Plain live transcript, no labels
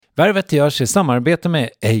Värvet görs i samarbete med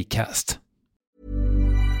Acast.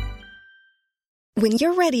 When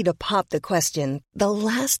you're ready to pop the question, the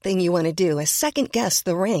last thing you want to do is second-guess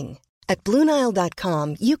the ring. At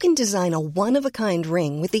BlueNile.com, you can design a one-of-a-kind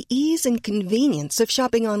ring with the ease and convenience of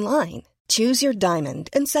shopping online. Choose your diamond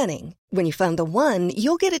and setting. When you find the one,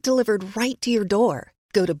 you'll get it delivered right to your door.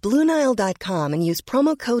 Go to BlueNile.com and use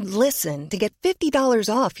promo code LISTEN to get $50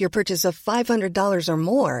 off your purchase of $500 or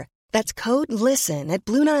more. That's code LISTEN at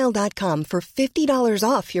BlueNile.com for $50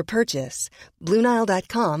 off your purchase.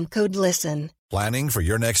 BlueNile.com, code LISTEN. Planning for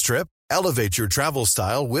your next trip? Elevate your travel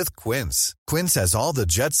style with Quince. Quince has all the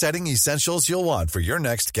jet-setting essentials you'll want for your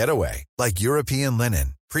next getaway, like European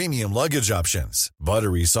linen, premium luggage options,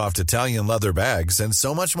 buttery soft Italian leather bags, and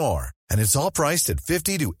so much more. And it's all priced at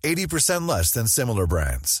 50 to 80% less than similar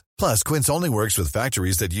brands. Plus, Quince only works with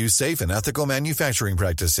factories that use safe and ethical manufacturing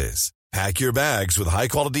practices. Pack your bags with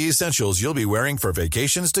high-quality essentials you'll be wearing for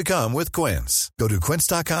vacations to come with Quince. Go to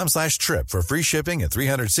quince.com/trip for free shipping and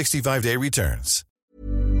 365-day returns.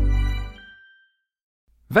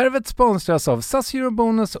 Värvet sponsras av SAS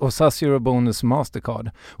Eurobonus och SAS Eurobonus Mastercard.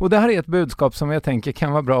 Och det här är ett budskap som jag tänker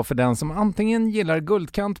kan vara bra för den som antingen gillar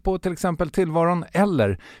guldkant på till exempel tillvaron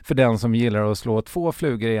eller för den som gillar att slå 2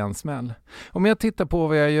 flugor i en smäll. Om jag tittar på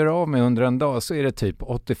vad jag gör av med under en dag så är det typ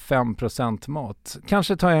 85% mat.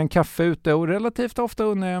 Kanske tar jag en kaffe ute och relativt ofta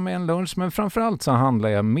unnar jag mig en lunch, men framförallt så handlar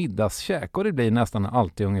jag middagskäk och det blir nästan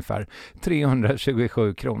alltid ungefär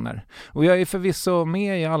 327 kronor. Och jag är förvisso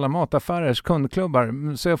med i alla mataffärers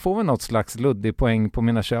kundklubbar så jag får väl något slags luddig poäng på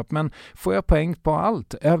mina köp, men får jag poäng på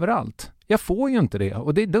allt, överallt? Jag får ju inte det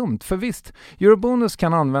och det är dumt, för visst, Eurobonus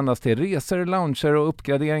kan användas till resor, lounger och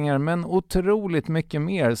uppgraderingar, men otroligt mycket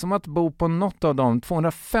mer, som att bo på något av de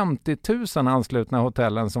 250 000 anslutna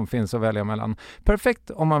hotellen som finns att välja mellan.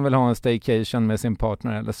 Perfekt om man vill ha en staycation med sin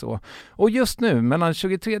partner eller så. Och just nu, mellan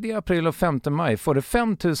 23 april och 5 maj, får du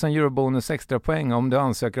 5 000 Eurobonus extra poäng om du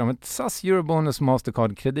ansöker om ett SAS Eurobonus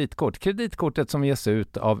Mastercard kreditkort. Kreditkortet som ges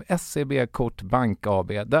ut av SEB Kort Bank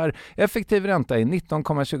AB, där effektiv ränta är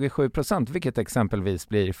 19,27%. Vilket exempelvis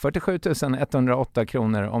blir 47 108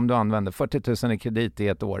 kronor om du använder 40 000 i kredit i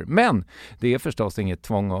ett år. Men det är förstås inget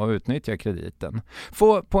tvång att utnyttja krediten.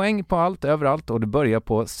 Få poäng på allt, överallt, och du börjar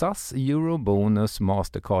på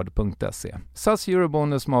saseurobonusmastercard.se.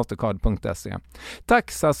 saseurobonusmastercard.se.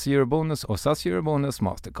 Tack SAS Eurobonus och SAS Eurobonus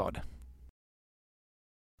Mastercard.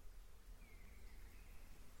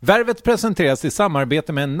 Värvet presenteras i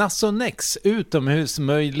samarbete med Nasonex,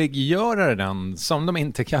 utomhusmöjliggöraren, som de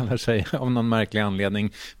inte kallar sig av någon märklig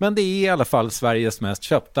anledning. Men det är i alla fall Sveriges mest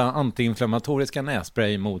köpta antiinflammatoriska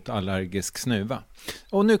nässpray mot allergisk snuva.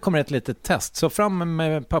 Och nu kommer ett litet test, så fram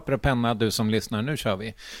med papper och penna du som lyssnar, nu kör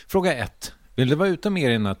vi. Fråga 1. Vill du vara ute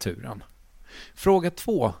mer i naturen? Fråga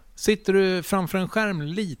 2. Sitter du framför en skärm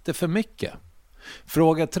lite för mycket?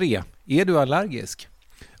 Fråga 3. Är du allergisk?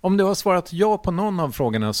 Om du har svarat ja på någon av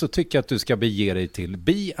frågorna så tycker jag att du ska bege dig till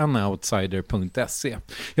beanoutsider.se.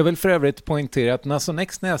 Jag vill för övrigt poängtera att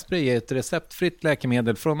Nasonex nässpray är ett receptfritt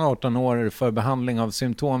läkemedel från 18 år för behandling av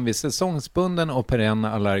symptom vid säsongsbunden och perenn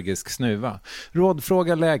allergisk snuva.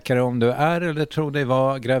 Rådfråga läkare om du är eller tror dig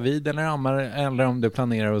vara gravid eller ammar, eller om du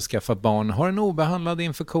planerar att skaffa barn, har en obehandlad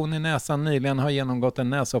infektion i näsan, nyligen har genomgått en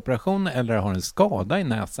näsoperation eller har en skada i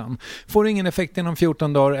näsan. Får ingen effekt inom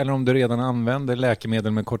 14 dagar eller om du redan använder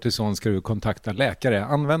läkemedel med kortison ska du kontakta läkare.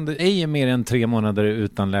 Använd ej mer än 3 månader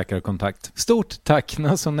utan läkarkontakt. Stort tack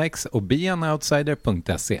Nasonex och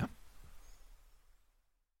beanoutsider.se.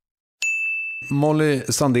 Molly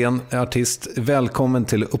Sandén, artist. Välkommen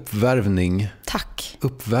till Uppvärvning. Tack.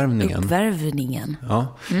 Uppvärvningen.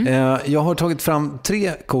 Ja. Jag har tagit fram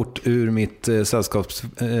 3 kort ur mitt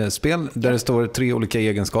sällskapsspel där det står 3 olika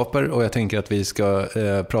egenskaper och jag tänker att vi ska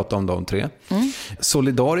prata om de 3.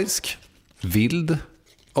 Solidarisk, vild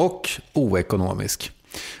och oekonomisk.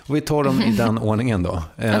 Och vi tar dem i den ordningen då.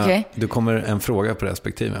 Okay. Du kommer en fråga på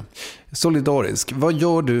respektive. Solidarisk. Vad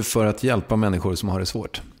gör du för att hjälpa människor som har det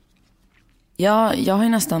svårt? Ja, jag har ju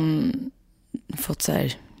nästan fått så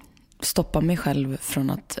här, stoppa mig själv från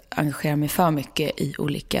att engagera mig för mycket i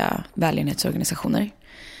olika välgörenhetsorganisationer.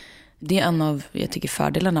 Det är en av, jag tycker,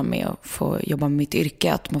 fördelarna med att få jobba med mitt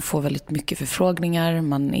yrke, att man får väldigt mycket förfrågningar.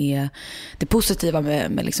 Det positiva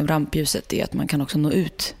med liksom rampljuset är att man kan också nå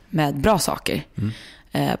ut med bra saker.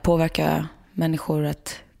 Påverka människor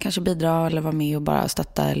att kanske bidra eller vara med och bara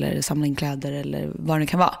stötta eller samla in kläder eller vad det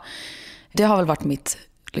kan vara. Det har väl varit mitt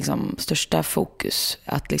liksom största fokus,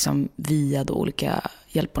 att liksom via då olika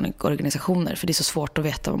hjälporganisationer, för det är så svårt att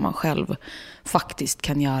veta vad man själv faktiskt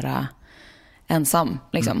kan göra ensam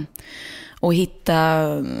liksom. Och hitta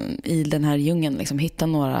i den här djungeln liksom, hitta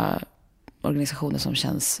några organisationer som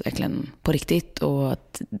känns verkligen på riktigt och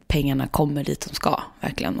att pengarna kommer dit de ska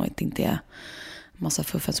verkligen och att det inte är massa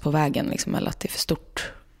fuffens på vägen liksom, eller att det är för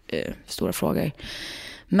stora frågor.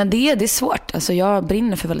 Men det är svårt. Alltså jag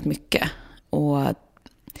brinner för väldigt mycket och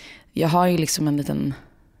jag har ju liksom en liten,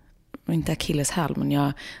 inte akilleshäl,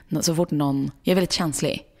 men så fort jag är väldigt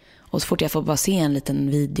känslig och så fort jag får bara se en liten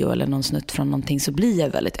video eller någon snutt från någonting så blir jag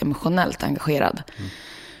väldigt emotionellt engagerad.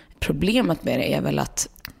 Problemet med det är väl att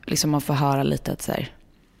liksom man får höra lite att så här,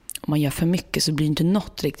 om man gör för mycket så blir inte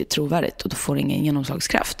något riktigt trovärdigt och då får det ingen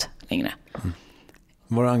genomslagskraft längre.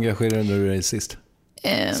 Var engagerade du dig sist?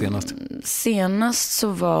 Senast så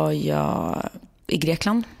var jag i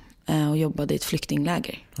Grekland och jobbade i ett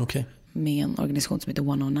flyktingläger med en organisation som heter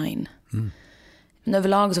 109. Men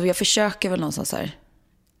överlag så jag försöker väl någonstans här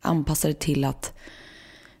anpassa det till att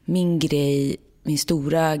min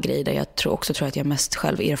stora grej där jag tror att jag mest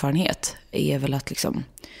själv erfarenhet är väl att liksom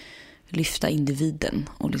lyfta individen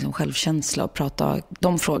och liksom självkänsla och prata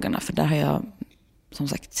de frågorna, för där har jag som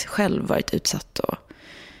sagt själv varit utsatt och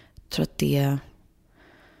tror att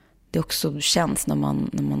det också känns när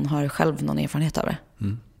man har själv någon erfarenhet av det.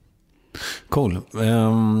 Cool.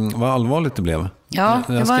 Vad allvarligt det blev. Ja,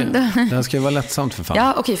 det här ska ju vara lättsamt för fan.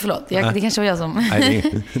 Ja, okej, förlåt. Det kanske var jag som...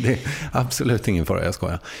 Nej, det är absolut ingen fara, jag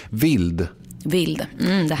skojar. Vild.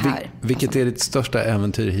 Det här. Vilket är ditt största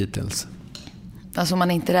äventyr hittills? Alltså om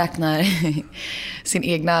man inte räknar sina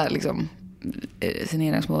egna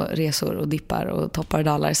små resor och dippar och toppar och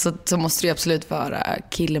dalar så måste det absolut vara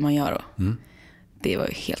Kilimanjaro. Det var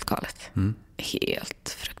ju helt galet.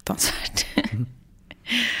 Helt fruktansvärt.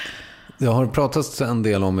 Jag har pratat en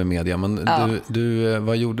del om i media, men du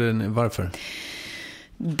vad gjorde ni? Varför?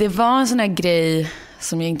 Det var en sån här grej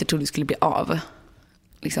som jag inte trodde skulle bli av.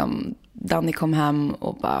 Liksom, Danny kom hem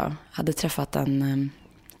och bara hade träffat en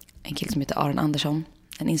kille som heter Aron Andersson,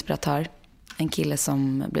 en inspiratör. En kille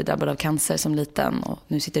som blev drabbad av cancer som liten och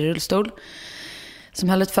nu sitter i rullstol. Som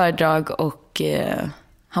höll ett föredrag och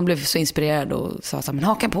han blev så inspirerad och sa så här, men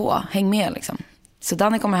haka på, häng med liksom. Så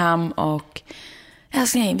Danny kommer hem och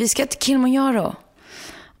älskling, vi ska till Kilimanjaro.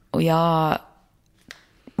 Och jag,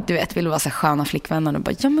 du vet, ville vara så sköna flickvänner och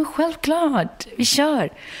bara, ja men självklart, vi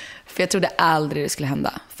kör. För jag trodde aldrig det skulle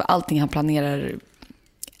hända. För allting han planerar,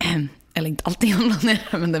 eller inte allting han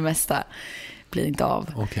planerar, men det mesta blir inte av.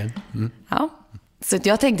 Okay. Ja. Så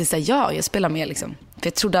jag tänkte så här, jag spelar med liksom. För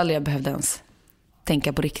jag trodde aldrig jag behövde ens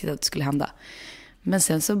tänka på riktigt att det skulle hända. Men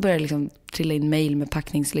sen så började jag liksom trilla in mejl med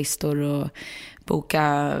packningslistor och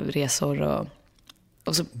boka resor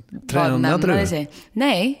och så tränade du? Sig.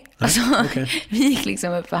 Nej, alltså vi gick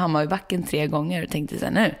liksom upp för Hammarbybacken 3 gånger och tänkte så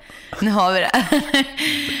här, nu har vi det.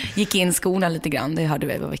 Gick in skorna lite grann, det hade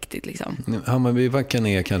väl varit viktigt liksom. Hammarbybacken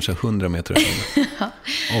är kanske 100 meter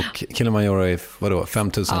och Kilimanjaro är vadå,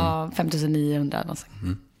 5000? Ja, 5900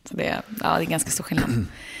 så det är ganska stor skillnad.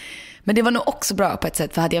 Men det var nog också bra på ett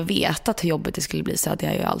sätt, för hade jag vetat hur jobbigt det skulle bli så hade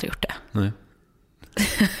jag ju aldrig gjort det. Nej.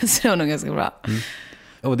 Så det var nog ganska bra.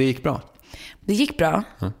 Och det gick bra? Det gick bra,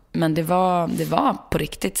 men det var på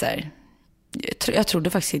riktigt så här. Jag trodde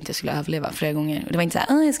faktiskt inte jag skulle överleva flera gånger. Det var inte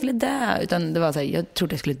så här, jag skulle dö, utan det var så här, jag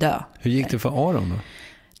trodde jag skulle dö. Hur gick det för Aron då?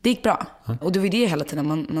 Det gick bra. Och det var det hela tiden.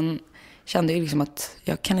 Man kände ju liksom att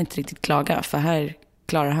jag kan inte riktigt klaga, för här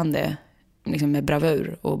klarar han det liksom med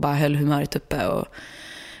bravur och bara höll humöret uppe. Och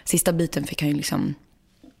sista biten fick han ju liksom,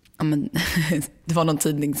 det var någon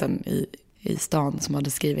tidning som i stan som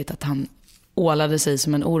hade skrivit att han ålade sig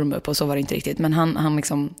som en orm upp, och så var det inte riktigt. Men han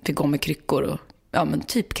liksom fick gå med kryckor och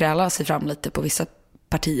typ kräla sig fram lite på vissa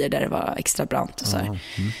partier där det var extra brant och så här.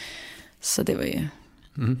 Så det var ju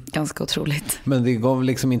ganska otroligt. Men det gav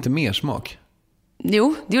liksom inte mer smak?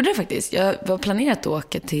 Jo, det gjorde det faktiskt. Jag var planerat att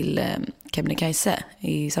åka till Kebnekaise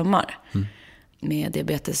i sommar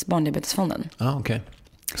med barndiabetesfonden. Okej.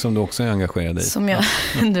 Som du också är engagerad i. Som jag,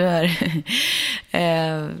 du är.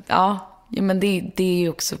 Men det är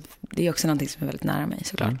också någonting som är väldigt nära mig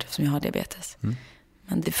såklart, som jag har diabetes.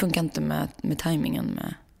 Men det funkar inte med tajmingen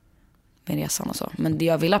med resan och så. Men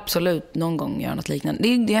jag vill absolut någon gång göra något liknande. Det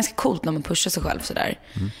är ganska coolt när man pushar sig själv sådär.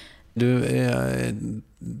 Du är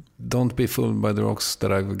don't be fooled by the rocks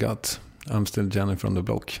that I've got. I'm still Jenny from the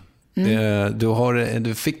block.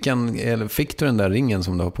 Fick du den där ringen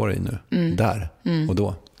som du har på dig nu? Där och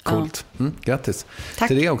då. Coolt. Grattis. Tack.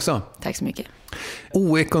 Till det också. Tack så mycket.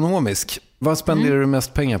 Oekonomisk. Vad spenderar du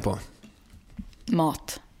mest pengar på?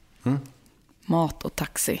 Mat. Mat och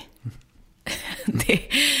taxi.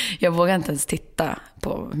 Jag vågar inte ens titta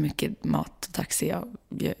på hur mycket mat och taxi jag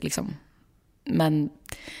liksom. Men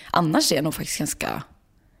annars är jag nog faktiskt ganska...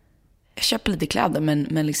 Jag köper lite kläder,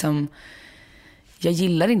 men liksom... Jag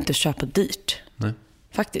gillar inte att köpa dyrt. Nej.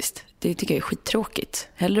 Faktiskt. Det tycker jag är skittråkigt.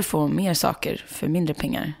 Hellre få mer saker för mindre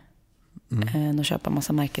pengar än att köpa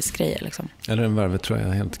massa märkesgrejer. Liksom. Eller en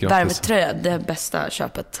värmetröja helt gratis. Värmetröja, det bästa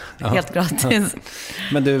köpet. Ja. Helt gratis.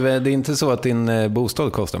 Men du, det är inte så att din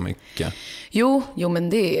bostad kostar mycket? Jo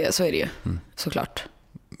men så är det ju. Såklart.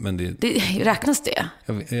 Men det räknas det?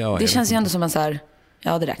 Det känns ju ändå som en så här,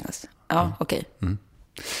 ja det räknas. Ja, okej.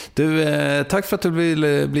 Du, tack för att du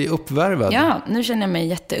vill bli uppvärvad. Ja, nu känner jag mig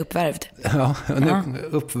jätteuppvärvd. Ja,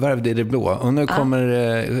 uppvärvd i det blå. Och nu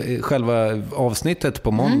kommer själva avsnittet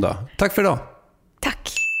på måndag. Tack för idag.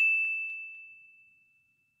 Tack.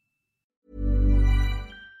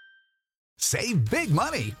 Save big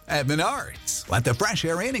money at Menards. Let the fresh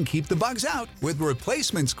air in and keep the bugs out with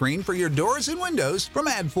replacement screen for your doors and windows from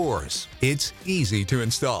AdForce. It's easy to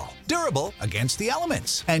install, durable against the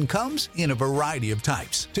elements, and comes in a variety of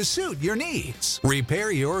types to suit your needs.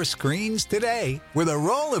 Repair your screens today with a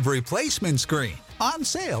roll of replacement screen on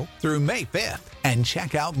sale through May 5th. And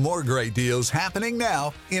check out more great deals happening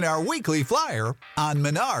now in our weekly flyer on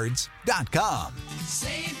Menards.com.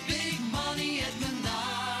 Save